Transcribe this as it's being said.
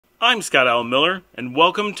I'm Scott Alan Miller, and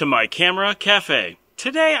welcome to my Camera Cafe.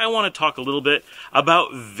 Today I want to talk a little bit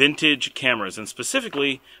about vintage cameras, and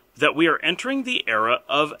specifically that we are entering the era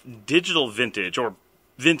of digital vintage, or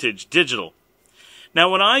vintage digital. Now,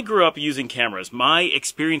 when I grew up using cameras, my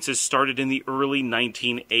experiences started in the early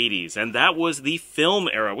 1980s, and that was the film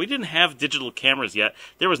era. We didn't have digital cameras yet.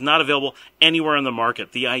 They was not available anywhere on the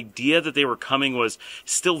market. The idea that they were coming was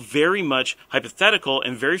still very much hypothetical,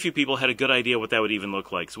 and very few people had a good idea what that would even look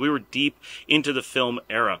like. So we were deep into the film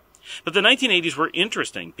era. But the 1980s were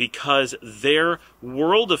interesting because their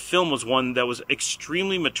world of film was one that was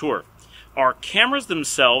extremely mature. Our cameras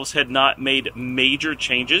themselves had not made major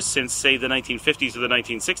changes since, say, the 1950s or the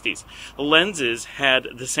 1960s. Lenses had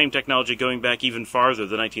the same technology going back even farther,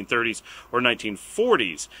 the 1930s or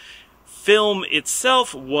 1940s. Film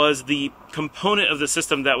itself was the component of the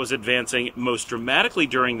system that was advancing most dramatically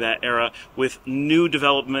during that era, with new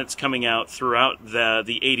developments coming out throughout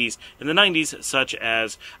the 80s and the 90s, such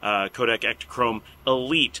as Kodak Ektachrome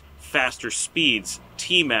Elite, faster speeds,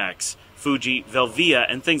 T-Max, Fuji Velvia,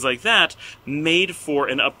 and things like that, made for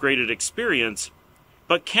an upgraded experience.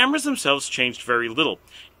 But cameras themselves changed very little.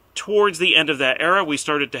 Towards the end of that era, we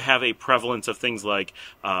started to have a prevalence of things like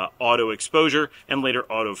auto exposure and later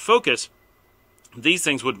autofocus. These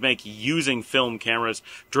things would make using film cameras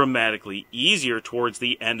dramatically easier towards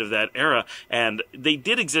the end of that era. And they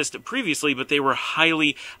did exist previously, but they were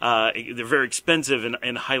they're very expensive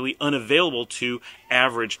and highly unavailable to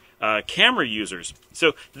average camera users.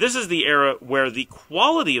 So this is the era where the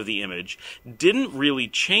quality of the image didn't really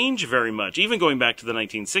change very much. Even going back to the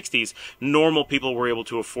 1960s, normal people were able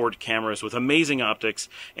to afford cameras with amazing optics,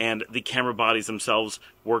 and the camera bodies themselves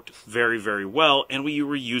worked very, very well, and we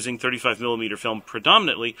were using 35mm film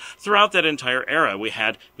predominantly throughout that entire era. We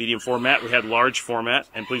had medium format, we had large format,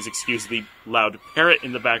 and please excuse the loud parrot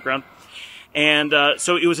in the background. And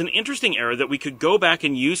so it was an interesting era that we could go back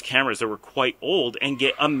and use cameras that were quite old and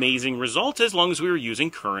get amazing results as long as we were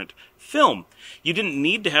using current film. You didn't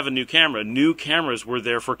need to have a new camera. New cameras were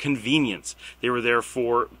there for convenience. They were there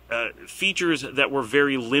for features that were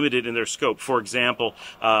very limited in their scope. For example,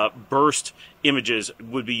 burst images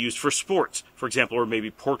would be used for sports, for example, or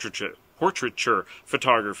maybe portraiture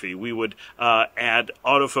photography. We would add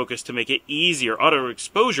autofocus to make it easier. Auto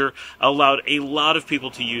exposure allowed a lot of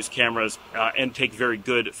people to use cameras and take very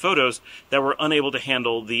good photos that were unable to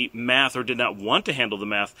handle the math or did not want to handle the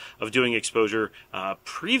math of doing exposure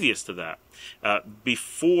previous to that.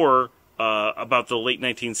 Before about the late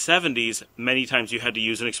 1970s, many times you had to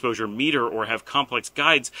use an exposure meter or have complex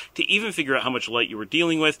guides to even figure out how much light you were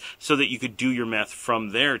dealing with so that you could do your math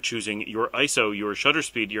from there. Choosing your ISO, your shutter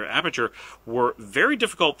speed, your aperture were very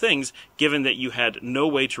difficult things, given that you had no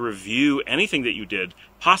way to review anything that you did,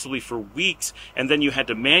 possibly for weeks, and then you had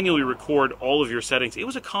to manually record all of your settings. It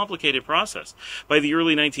was a complicated process. By the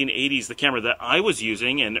early 1980s, the camera that I was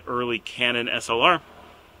using, an early Canon SLR,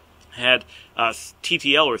 had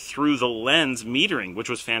TTL, or through the lens metering, which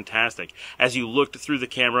was fantastic. As you looked through the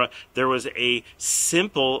camera, there was a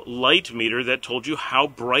simple light meter that told you how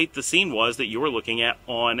bright the scene was that you were looking at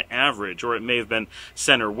on average, or it may have been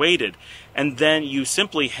center weighted. And then you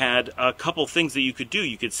simply had a couple things that you could do.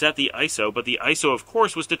 You could set the ISO, but the ISO, of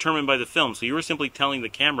course, was determined by the film. So you were simply telling the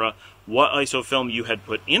camera what ISO film you had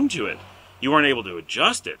put into it. You weren't able to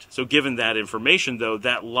adjust it. So given that information, though,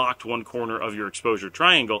 that locked one corner of your exposure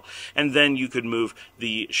triangle, and then you could move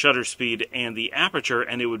the shutter speed and the aperture,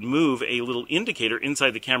 and it would move a little indicator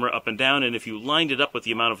inside the camera up and down, and if you lined it up with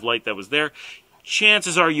the amount of light that was there,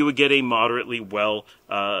 chances are you would get a moderately well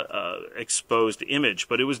exposed image.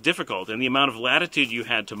 But it was difficult, and the amount of latitude you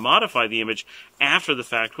had to modify the image after the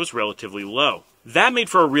fact was relatively low. That made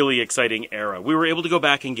for a really exciting era. We were able to go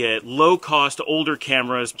back and get low-cost, older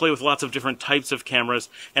cameras, play with lots of different types of cameras,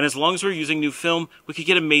 and as long as we were using new film, we could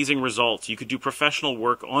get amazing results. You could do professional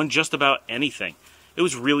work on just about anything. It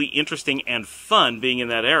was really interesting and fun being in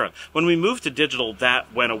that era. When we moved to digital,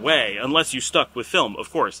 that went away, unless you stuck with film, of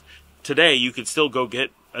course. Today, you could still go get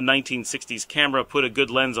a 1960s camera, put a good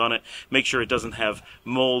lens on it, make sure it doesn't have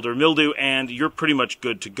mold or mildew, and you're pretty much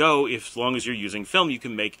good to go. As long as you're using film, you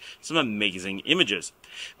can make some amazing images.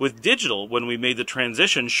 With digital, when we made the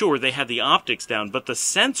transition, sure, they had the optics down, but the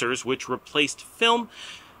sensors, which replaced film,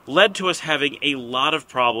 led to us having a lot of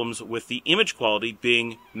problems with the image quality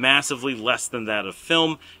being massively less than that of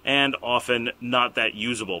film and often not that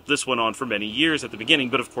usable. This went on for many years at the beginning,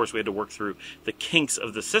 but of course we had to work through the kinks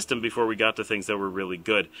of the system before we got to things that were really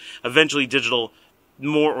good. Eventually digital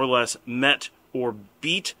more or less met or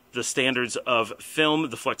beat the standards of film.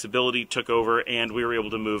 The flexibility took over, and we were able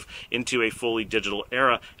to move into a fully digital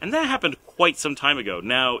era. And that happened quite some time ago.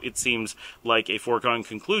 Now it seems like a foregone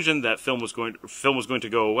conclusion that film was going to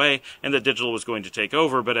go away and that digital was going to take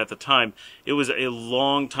over. But at the time, it was a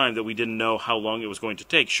long time that we didn't know how long it was going to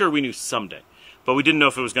take. Sure, we knew someday, but we didn't know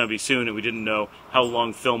if it was going to be soon, and we didn't know how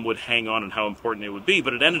long film would hang on and how important it would be.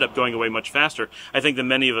 But it ended up going away much faster, I think, than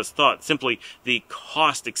many of us thought. Simply the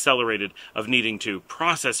cost accelerated of needing to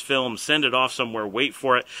process film, send it off somewhere, wait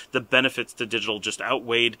for it. The benefits to digital just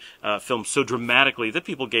outweighed film so dramatically that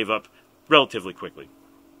people gave up relatively quickly.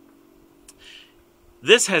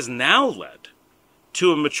 This has now led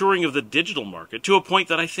to a maturing of the digital market, to a point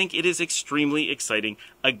that I think it is extremely exciting.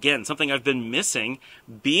 Again, something I've been missing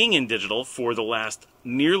being in digital for the last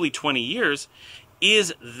nearly 20 years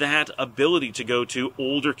is that ability to go to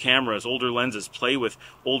older cameras, older lenses, play with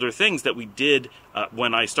older things that we did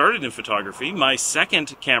when I started in photography. My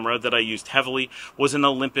second camera that I used heavily was an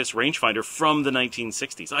Olympus rangefinder from the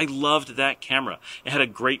 1960s. I loved that camera. It had a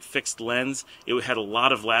great fixed lens. It had a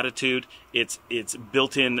lot of latitude. Its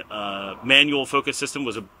built-in manual focus system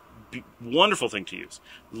was a wonderful thing to use.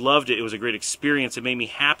 Loved it. It was a great experience. It made me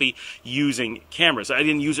happy using cameras. I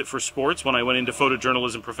didn't use it for sports. When I went into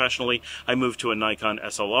photojournalism professionally, I moved to a Nikon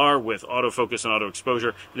SLR with autofocus and auto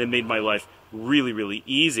exposure, and it made my life really, really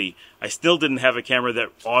easy. I still didn't have a camera that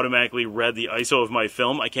automatically read the ISO of my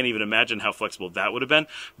film. I can't even imagine how flexible that would have been.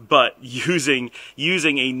 But using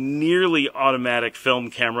a nearly automatic film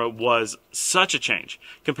camera was such a change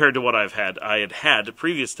compared to what I had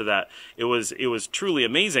previous to that. It was truly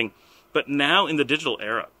amazing. But now in the digital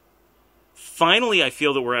era, finally I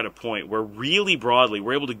feel that we're at a point where really broadly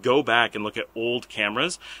we're able to go back and look at old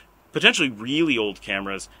cameras, potentially really old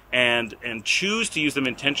cameras, and choose to use them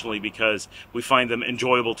intentionally because we find them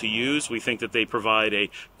enjoyable to use. We think that they provide a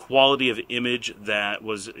quality of image that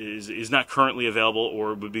is not currently available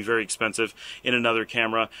or would be very expensive in another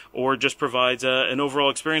camera, or just provides an overall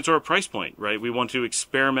experience or a price point, right? We want to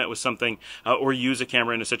experiment with something or use a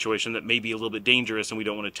camera in a situation that may be a little bit dangerous, and we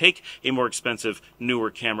don't want to take a more expensive,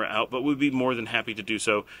 newer camera out, but we'd be more than happy to do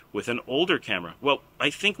so with an older camera. Well, I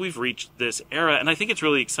think we've reached this era, and I think it's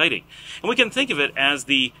really exciting. And we can think of it as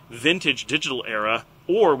the vintage digital era,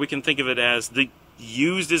 or we can think of it as the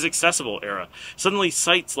used is accessible era. Suddenly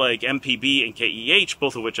sites like MPB and KEH,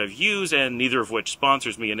 both of which I've used and neither of which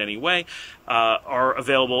sponsors me in any way, are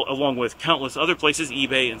available, along with countless other places,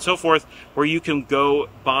 eBay and so forth, where you can go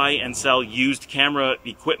buy and sell used camera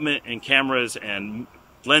equipment and cameras and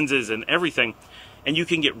lenses and everything, and you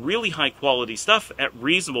can get really high quality stuff at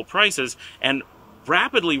reasonable prices. And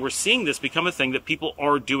rapidly we're seeing this become a thing that people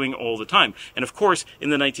are doing all the time. And of course,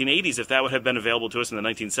 in the 1980s, if that would have been available to us in the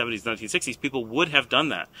 1970s, 1960s, people would have done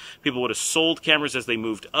that. People would have sold cameras as they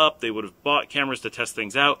moved up. They would have bought cameras to test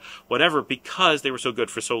things out, whatever, because they were so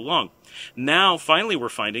good for so long. Now, finally, we're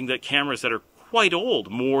finding that cameras that are quite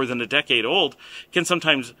old, more than a decade old, can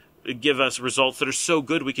sometimes give us results that are so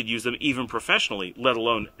good we could use them even professionally, let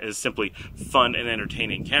alone as simply fun and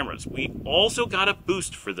entertaining cameras. We also got a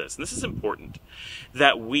boost for this, and this is important,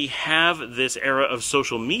 that we have this era of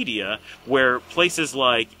social media where places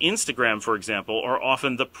like Instagram, for example, are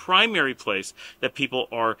often the primary place that people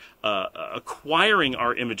are acquiring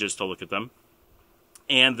our images to look at them,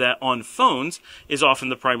 and that on phones is often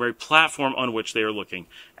the primary platform on which they are looking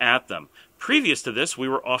at them. Previous to this, we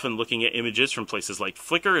were often looking at images from places like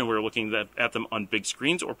Flickr, and we were looking at them on big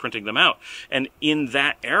screens or printing them out. And in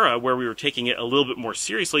that era, where we were taking it a little bit more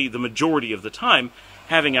seriously, the majority of the time,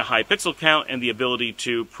 having a high pixel count and the ability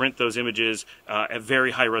to print those images at very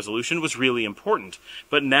high resolution was really important.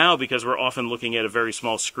 But now, because we're often looking at a very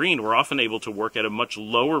small screen, we're often able to work at a much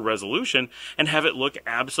lower resolution and have it look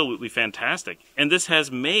absolutely fantastic. And this has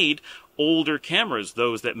made older cameras,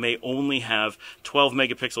 those that may only have 12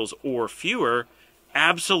 megapixels or fewer,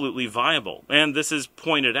 absolutely viable. And this is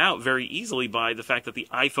pointed out very easily by the fact that the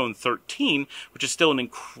iPhone 13, which is still an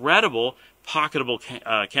incredible pocketable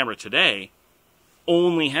camera today,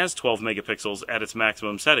 only has 12 megapixels at its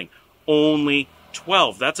maximum setting. Only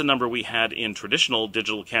 12. That's a number we had in traditional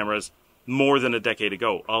digital cameras more than a decade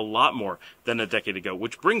ago, a lot more than a decade ago,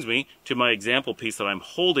 which brings me to my example piece that I'm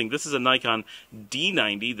holding. This is a Nikon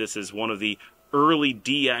D90. This is one of the early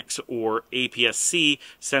DX or APS-C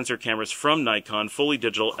sensor cameras from Nikon, fully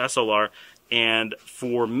digital SLR. And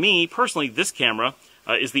for me, personally, this camera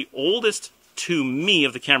is the oldest to me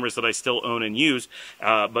of the cameras that I still own and use,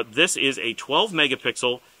 but this is a 12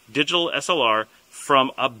 megapixel digital SLR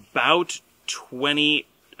from about 20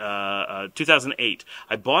 2008.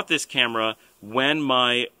 I bought this camera when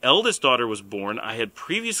my eldest daughter was born. I had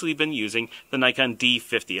previously been using the Nikon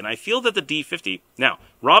D50, and I feel that the D50... Now,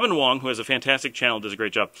 Robin Wong, who has a fantastic channel, does a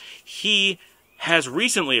great job. He has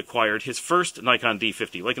recently acquired his first Nikon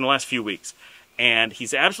D50, like in the last few weeks. And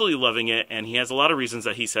he's absolutely loving it, and he has a lot of reasons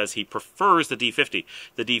that he says he prefers the D50.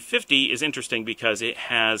 The D50 is interesting because it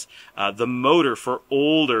has the motor for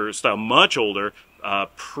older style, much older,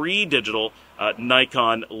 pre-digital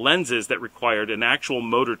Nikon lenses that required an actual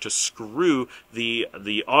motor to screw the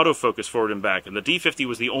autofocus forward and back. And the D50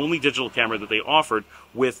 was the only digital camera that they offered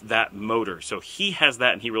with that motor. So he has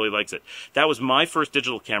that, and he really likes it. That was my first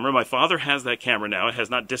digital camera. My father has that camera now. It has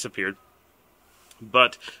not disappeared.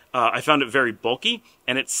 But I found it very bulky,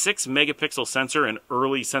 and its 6-megapixel sensor and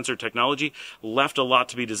early sensor technology left a lot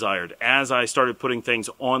to be desired. As I started putting things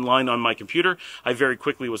online on my computer, I very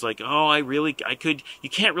quickly was like, oh, you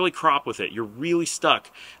can't really crop with it. You're really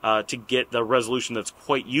stuck to get the resolution that's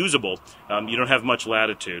quite usable. You don't have much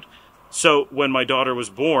latitude. So when my daughter was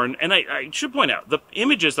born, and I should point out, the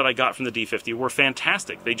images that I got from the D50 were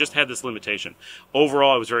fantastic. They just had this limitation.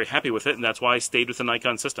 Overall, I was very happy with it, and that's why I stayed with the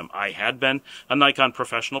Nikon system. I had been a Nikon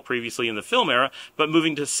professional previously in the film era, but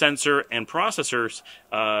moving to sensor and processors,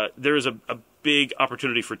 there is a big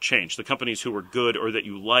opportunity for change. The companies who were good or that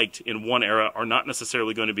you liked in one era are not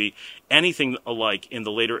necessarily going to be anything alike in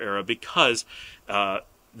the later era because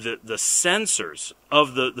the sensors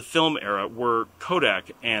of the film era were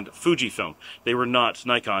Kodak and Fujifilm. They were not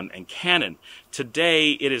Nikon and Canon.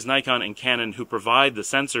 Today, it is Nikon and Canon who provide the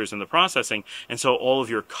sensors and the processing, and so all of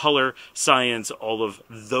your color science, all of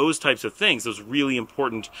those types of things, those really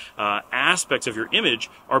important aspects of your image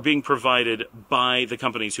are being provided by the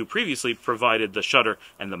companies who previously provided the shutter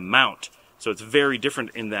and the mount. So it's very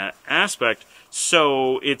different in that aspect.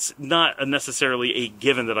 So it's not necessarily a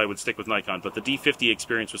given that I would stick with Nikon, but the D50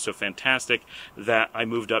 experience was so fantastic that I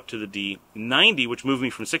moved up to the D90, which moved me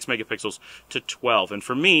from 6 megapixels to 12. And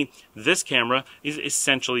for me, this camera is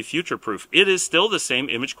essentially future-proof. It is still the same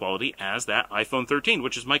image quality as that iPhone 13,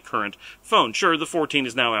 which is my current phone. Sure, the 14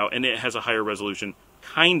 is now out, and it has a higher resolution,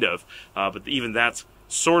 kind of, but even that's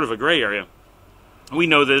sort of a gray area. We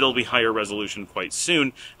know that it'll be higher resolution quite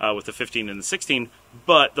soon with the 15 and the 16,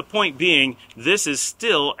 but the point being, this is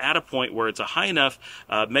still at a point where it's a high enough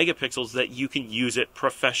megapixels that you can use it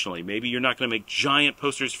professionally. Maybe you're not going to make giant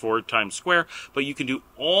posters for Times Square, but you can do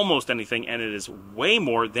almost anything, and it is way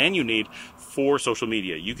more than you need for social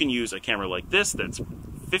media. You can use a camera like this that's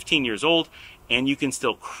 15 years old, and you can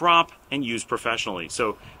still crop and use professionally.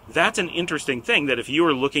 So that's an interesting thing, that if you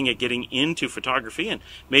are looking at getting into photography, and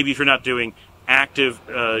maybe if you're not doing active,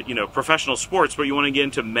 professional sports, but you want to get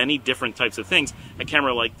into many different types of things, a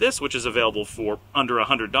camera like this, which is available for under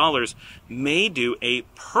 $100, may do a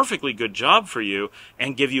perfectly good job for you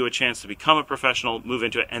and give you a chance to become a professional, move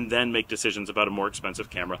into it, and then make decisions about a more expensive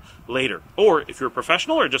camera later. Or if you're a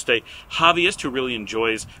professional or just a hobbyist who really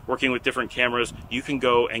enjoys working with different cameras, you can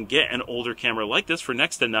go and get an older camera like this for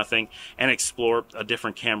next to nothing and explore a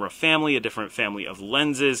different camera family, a different family of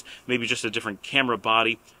lenses, maybe just a different camera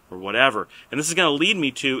body, or whatever. And this is going to lead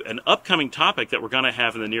me to an upcoming topic that we're going to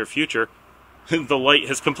have in the near future. The light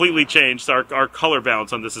has completely changed. Our color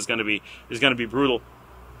balance on this is going to be brutal.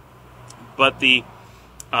 But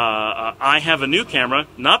I have a new camera,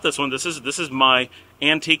 not this one. This is my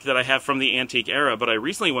antique that I have from the antique era, but I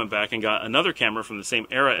recently went back and got another camera from the same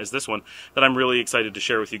era as this one that I'm really excited to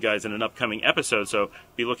share with you guys in an upcoming episode, so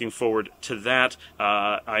be looking forward to that.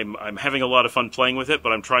 I'm having a lot of fun playing with it,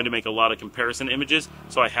 but I'm trying to make a lot of comparison images,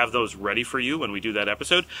 so I have those ready for you when we do that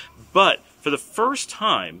episode. But for the first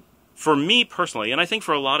time, for me personally, and I think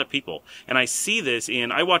for a lot of people, and I see this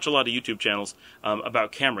I watch a lot of YouTube channels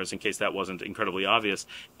about cameras, in case that wasn't incredibly obvious,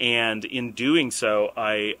 and in doing so,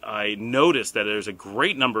 I noticed that there's a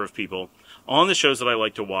great number of people on the shows that I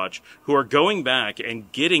like to watch who are going back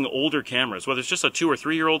and getting older cameras, whether it's just a 2 or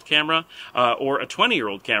 3-year-old camera or a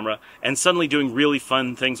 20-year-old camera, and suddenly doing really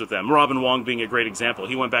fun things with them. Robin Wong being a great example.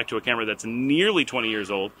 He went back to a camera that's nearly 20 years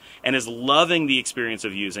old and is loving the experience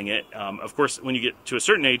of using it. Of course, when you get to a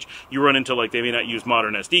certain age, you run into, like, they may not use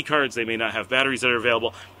modern SD cards, they may not have batteries that are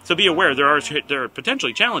available. So be aware, there are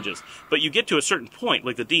potentially challenges, but you get to a certain point,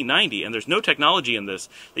 like the D90, and there's no technology in this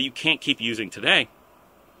that you can't keep using today.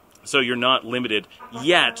 So you're not limited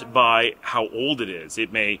yet by how old it is.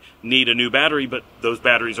 It may need a new battery, but those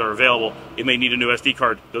batteries are available. It may need a new SD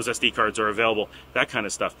card. Those SD cards are available, that kind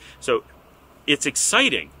of stuff. So it's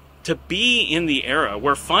exciting to be in the era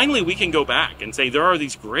where finally we can go back and say there are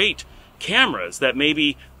these great cameras that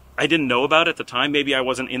maybe I didn't know about at the time. Maybe I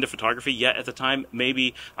wasn't into photography yet at the time.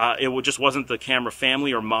 Maybe it just wasn't the camera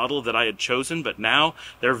family or model that I had chosen, but now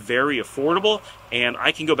they're very affordable, and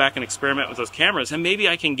I can go back and experiment with those cameras, and maybe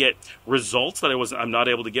I can get results that I'm not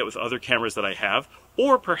able to get with other cameras that I have,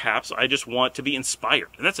 or perhaps I just want to be inspired.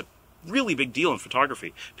 And that's a really big deal in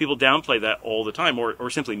photography. People downplay that all the time, or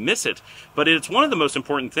simply miss it. But it's one of the most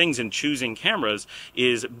important things in choosing cameras,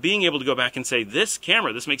 is being able to go back and say, this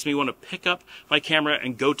camera, this makes me want to pick up my camera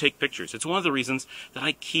and go take pictures. It's one of the reasons that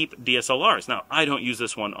I keep DSLRs. Now, I don't use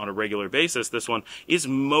this one on a regular basis. This one is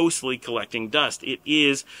mostly collecting dust. It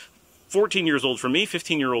is 14 years old for me,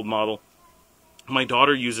 15-year-old model. My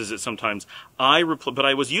daughter uses it sometimes. But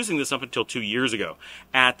I was using this up until 2 years ago.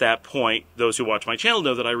 At that point, those who watch my channel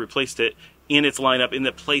know that I replaced it in its lineup, in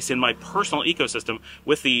the place in my personal ecosystem,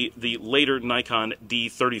 with the later Nikon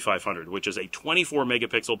D3500, which is a 24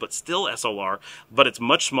 megapixel, but still SLR, but it's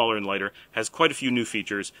much smaller and lighter, has quite a few new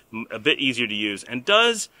features, a bit easier to use, and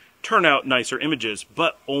does turn out nicer images,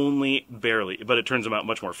 but only barely. But it turns them out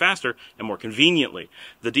much more faster and more conveniently.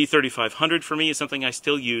 The D3500 for me is something I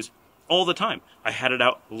still use all the time. I had it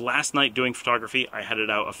out last night doing photography. I had it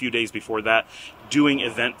out a few days before that doing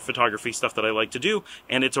event photography, stuff that I like to do,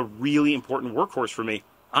 and it's a really important workhorse for me.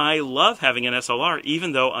 I love having an SLR,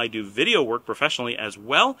 even though I do video work professionally as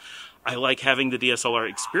well. I like having the DSLR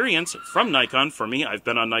experience from Nikon. For me, I've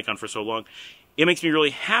been on Nikon for so long. It makes me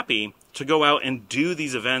really happy to go out and do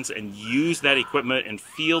these events and use that equipment and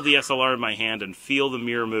feel the SLR in my hand and feel the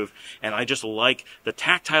mirror move. And I just like the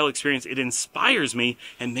tactile experience. It inspires me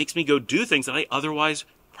and makes me go do things that I otherwise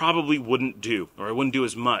probably wouldn't do, or I wouldn't do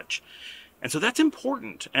as much. And so that's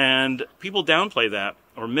important, and people downplay that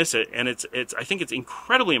or miss it, and I think it's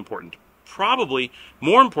incredibly important, probably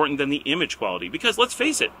more important than the image quality, because let's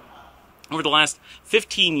face it, over the last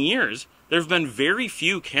 15 years, there have been very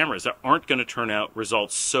few cameras that aren't going to turn out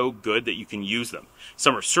results so good that you can use them.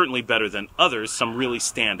 Some are certainly better than others, some really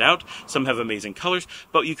stand out, some have amazing colors,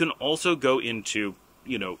 but you can also go into,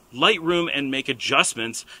 Lightroom and make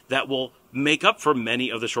adjustments that will make up for many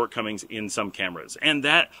of the shortcomings in some cameras. And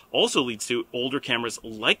that also leads to older cameras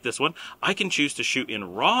like this one. I can choose to shoot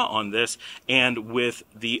in RAW on this, and with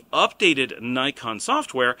the updated Nikon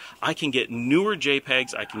software, I can get newer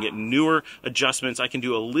JPEGs, I can get newer adjustments, I can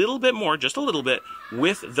do a little bit more, just a little bit,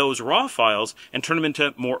 with those RAW files and turn them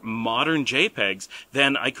into more modern JPEGs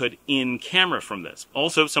than I could in camera from this.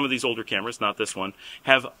 Also, some of these older cameras, not this one,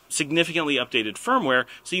 have significantly updated firmware,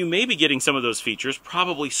 so you may be getting some of those features,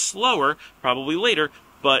 probably slower, probably later,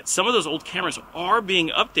 but some of those old cameras are being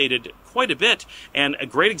updated quite a bit, and a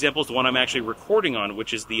great example is the one I'm actually recording on,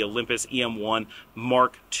 which is the Olympus EM1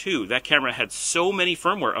 Mark II. That camera had so many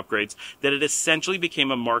firmware upgrades that it essentially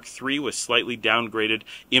became a Mark III with slightly downgraded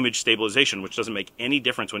image stabilization, which doesn't make any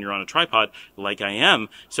difference when you're on a tripod like I am.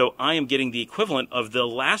 So I am getting the equivalent of the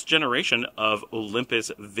last generation of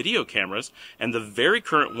Olympus video cameras, and the very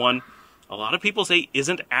current one, a lot of people say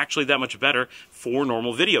isn't actually that much better for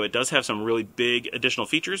normal video. It does have some really big additional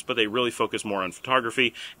features, but they really focus more on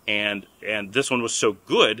photography, and this one was so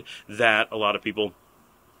good that a lot of people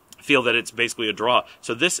feel that it's basically a draw.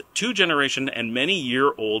 So this 2-generation and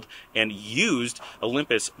many-year-old and used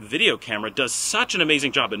Olympus video camera does such an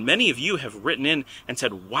amazing job, and many of you have written in and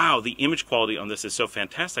said, wow, the image quality on this is so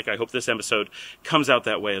fantastic. I hope this episode comes out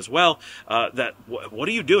that way as well. What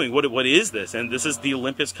are you doing? What is this? And this is the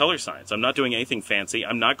Olympus Color Science. I'm not doing anything fancy.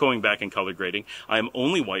 I'm not going back and color grading. I'm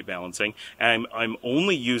only white balancing. I'm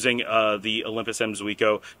only using the Olympus M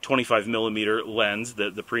Zuiko 25mm lens,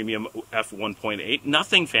 the premium f1.8.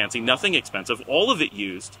 Nothing fancy. Nothing expensive, all of it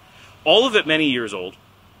used, all of it many years old,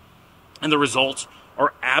 and the results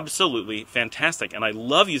are absolutely fantastic. And I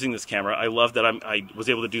love using this camera. I love that I was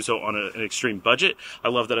able to do so on an extreme budget. I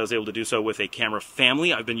love that I was able to do so with a camera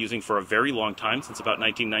family I've been using for a very long time, since about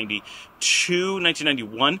 1992,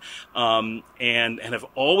 1991, and have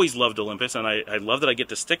always loved Olympus, and I love that I get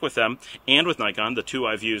to stick with them and with Nikon, the two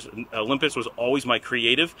I've used. Olympus was always my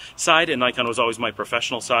creative side, and Nikon was always my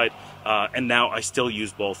professional side, and now I still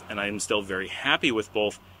use both, and I am still very happy with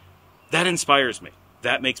both. That inspires me.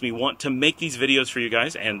 That makes me want to make these videos for you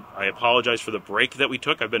guys, and I apologize for the break that we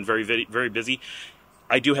took. I've been very, very, very busy.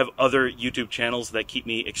 I do have other YouTube channels that keep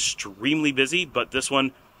me extremely busy, but this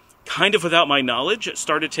one, kind of without my knowledge,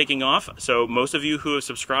 started taking off. So most of you who have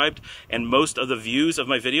subscribed and most of the views of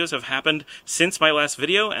my videos have happened since my last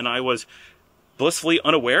video, and I was blissfully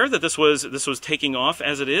unaware that this was taking off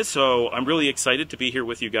as it is. So I'm really excited to be here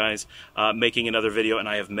with you guys making another video, and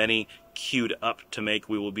I have many queued up to make.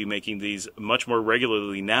 We will be making these much more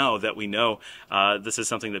regularly now that we know this is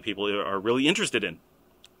something that people are really interested in.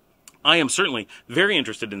 I am certainly very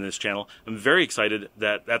interested in this channel. I'm very excited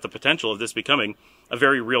at the potential of this becoming a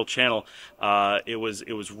very real channel. It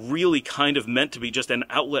was really kind of meant to be just an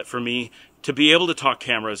outlet for me to be able to talk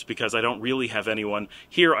cameras, because I don't really have anyone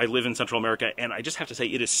here. I live in Central America, and I just have to say,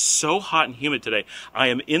 it is so hot and humid today. I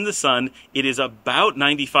am in the sun. It is about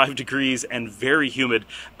 95 degrees and very humid,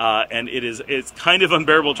 and it's kind of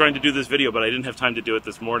unbearable trying to do this video, but I didn't have time to do it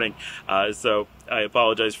this morning, so I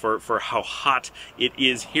apologize for how hot it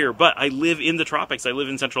is here. But I live in the tropics. I live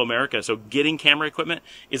in Central America, so getting camera equipment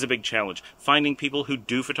is a big challenge. Finding people who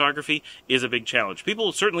do photography is a big challenge.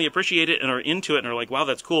 People certainly appreciate it and are into it and are like, wow,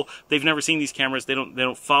 that's cool. They've never seen these cameras. They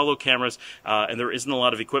don't follow cameras, and there isn't a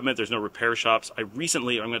lot of equipment. There's no repair shops. I'm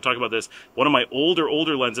going to talk about this, one of my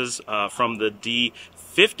older lenses from the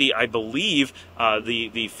D50, I believe,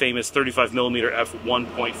 the famous 35mm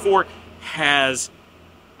f1.4 has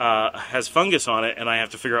fungus on it, and I have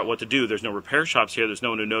to figure out what to do. There's no repair shops here. There's no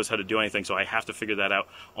one who knows how to do anything, so I have to figure that out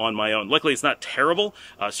on my own. Luckily, it's not terrible.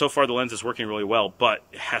 So far, the lens is working really well, but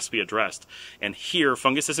it has to be addressed. And here,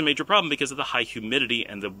 fungus is a major problem because of the high humidity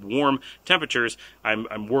and the warm temperatures.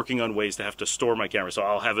 I'm working on ways to have to store my camera, so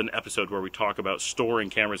I'll have an episode where we talk about storing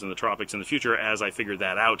cameras in the tropics in the future as I figure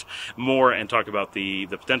that out more and talk about the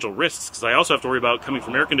potential risks, because I also have to worry about coming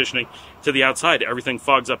from air conditioning to the outside. Everything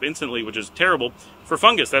fogs up instantly, which is terrible for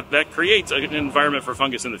fungus. That creates an environment for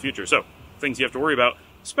fungus in the future. So, things you have to worry about,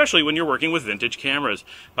 especially when you're working with vintage cameras.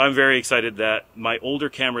 I'm very excited that my older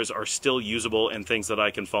cameras are still usable and things that I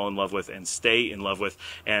can fall in love with and stay in love with,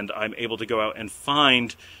 and I'm able to go out and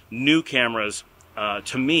find new cameras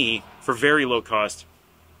to me for very low cost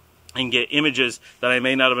and get images that I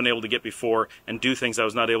may not have been able to get before, and do things I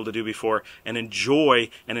was not able to do before, and enjoy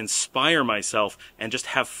and inspire myself and just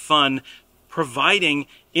have fun providing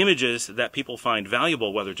images that people find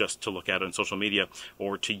valuable, whether just to look at on social media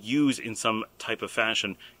or to use in some type of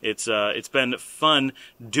fashion. It's been fun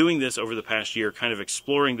doing this over the past year, kind of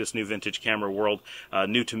exploring this new vintage camera world,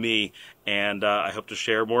 new to me, and I hope to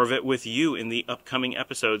share more of it with you in the upcoming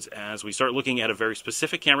episodes as we start looking at a very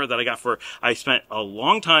specific camera that I spent a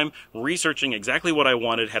long time researching exactly what I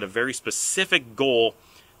wanted, had a very specific goal,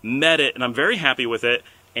 met it, and I'm very happy with it,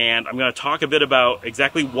 and I'm going to talk a bit about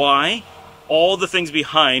exactly why, all the things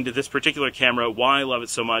behind this particular camera, why I love it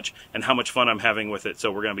so much, and how much fun I'm having with it.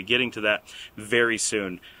 So we're going to be getting to that very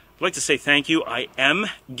soon. I'd like to say thank you. I am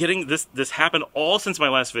getting this happened all since my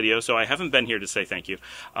last video, so I haven't been here to say thank you.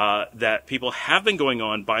 That people have been going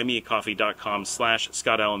on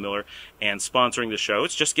buymeacoffee.com/Scott Allen Miller and sponsoring the show.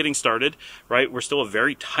 It's just getting started, right? We're still a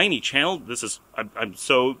very tiny channel. I'm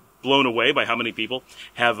so blown away by how many people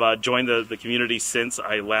have joined the community since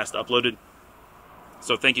I last uploaded.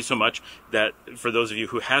 So thank you so much for those of you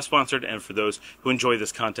who have sponsored, and for those who enjoy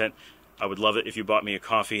this content. I would love it if you bought me a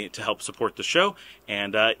coffee to help support the show.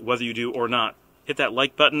 And whether you do or not, hit that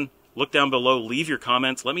like button, look down below, leave your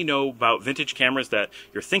comments. Let me know about vintage cameras that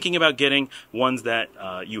you're thinking about getting, ones that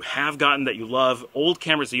you have gotten that you love, old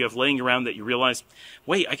cameras that you have laying around that you realize,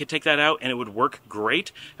 wait, I could take that out and it would work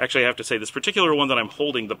great. Actually, I have to say, this particular one that I'm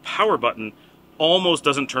holding, the power button almost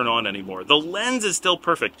doesn't turn on anymore. The lens is still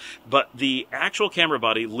perfect, but the actual camera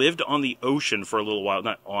body lived on the ocean for a little while.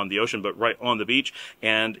 Not on the ocean, but right on the beach,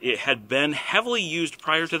 and it had been heavily used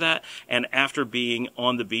prior to that, and after being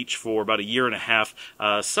on the beach for about a year and a half,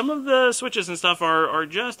 some of the switches and stuff are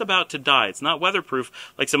just about to die. It's not weatherproof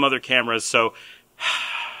like some other cameras, so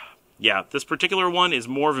yeah, this particular one is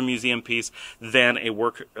more of a museum piece than a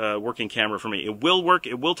working camera for me. It will work,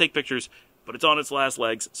 it will take pictures, but it's on its last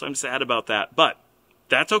legs, so I'm sad about that. But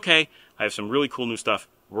that's okay. I have some really cool new stuff.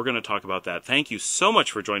 We're going to talk about that. Thank you so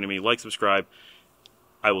much for joining me. Like, subscribe.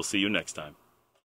 I will see you next time.